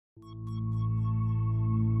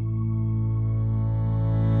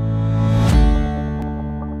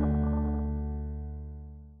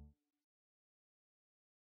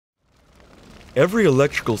Every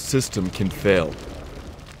electrical system can fail.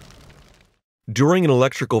 During an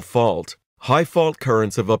electrical fault, high fault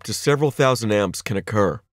currents of up to several thousand amps can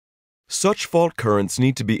occur. Such fault currents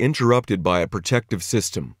need to be interrupted by a protective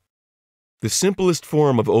system. The simplest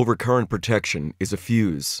form of overcurrent protection is a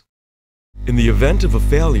fuse. In the event of a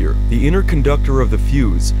failure, the inner conductor of the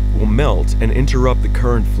fuse will melt and interrupt the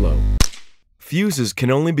current flow. Fuses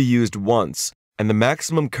can only be used once, and the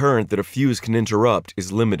maximum current that a fuse can interrupt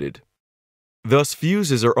is limited. Thus,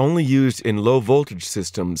 fuses are only used in low-voltage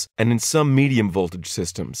systems and in some medium-voltage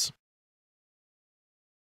systems.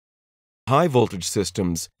 High-voltage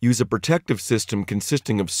systems use a protective system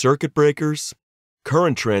consisting of circuit breakers,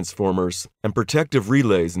 current transformers, and protective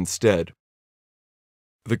relays instead.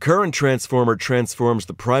 The current transformer transforms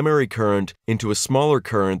the primary current into a smaller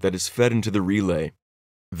current that is fed into the relay.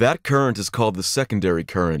 That current is called the secondary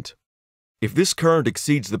current. If this current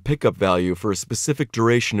exceeds the pickup value for a specific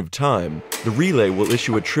duration of time, the relay will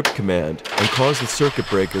issue a trip command and cause the circuit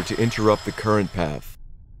breaker to interrupt the current path.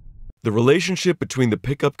 The relationship between the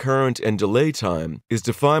pickup current and delay time is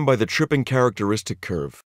defined by the tripping characteristic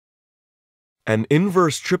curve. An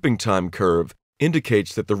inverse tripping time curve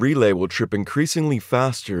indicates that the relay will trip increasingly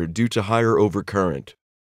faster due to higher overcurrent.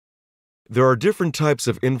 There are different types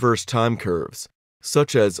of inverse time curves,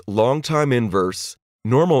 such as long time inverse,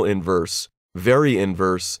 normal inverse, very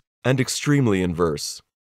inverse, and extremely inverse.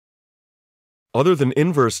 Other than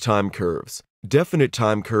inverse time curves, definite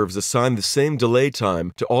time curves assign the same delay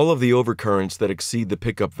time to all of the overcurrents that exceed the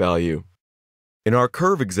pickup value. In our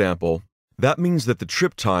curve example, that means that the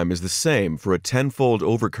trip time is the same for a 10-fold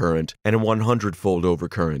overcurrent and a 100-fold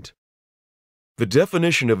overcurrent. The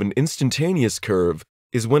definition of an instantaneous curve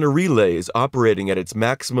is when a relay is operating at its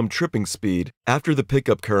maximum tripping speed after the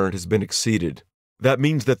pickup current has been exceeded. That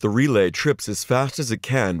means that the relay trips as fast as it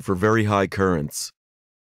can for very high currents.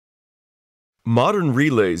 Modern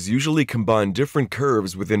relays usually combine different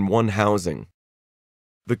curves within one housing.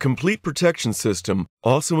 The complete protection system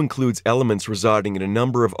also includes elements residing in a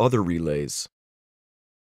number of other relays.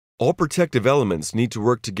 All protective elements need to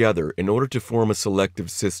work together in order to form a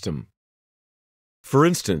selective system. For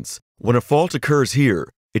instance, when a fault occurs here,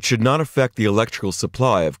 it should not affect the electrical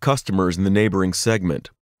supply of customers in the neighboring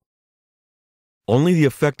segment. Only the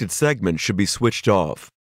affected segment should be switched off.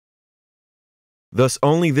 Thus,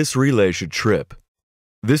 only this relay should trip.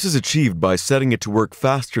 This is achieved by setting it to work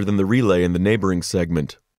faster than the relay in the neighboring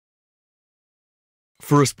segment.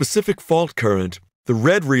 For a specific fault current, the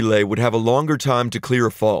red relay would have a longer time to clear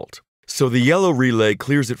a fault, so the yellow relay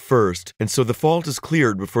clears it first, and so the fault is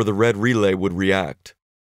cleared before the red relay would react.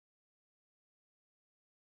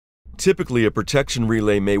 Typically, a protection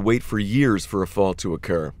relay may wait for years for a fault to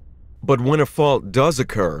occur. But when a fault does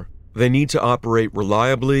occur, they need to operate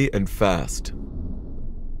reliably and fast.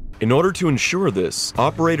 In order to ensure this,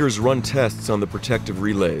 operators run tests on the protective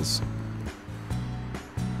relays.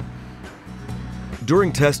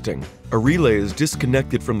 During testing, a relay is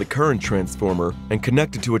disconnected from the current transformer and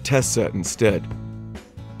connected to a test set instead.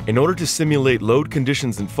 In order to simulate load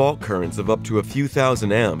conditions and fault currents of up to a few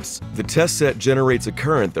thousand amps, the test set generates a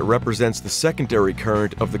current that represents the secondary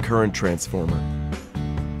current of the current transformer.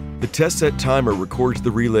 The test set timer records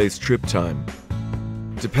the relay's trip time.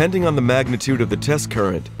 Depending on the magnitude of the test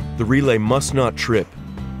current, the relay must not trip,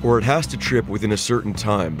 or it has to trip within a certain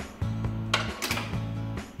time.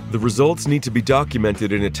 The results need to be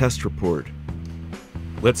documented in a test report.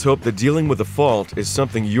 Let's hope that dealing with a fault is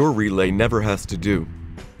something your relay never has to do.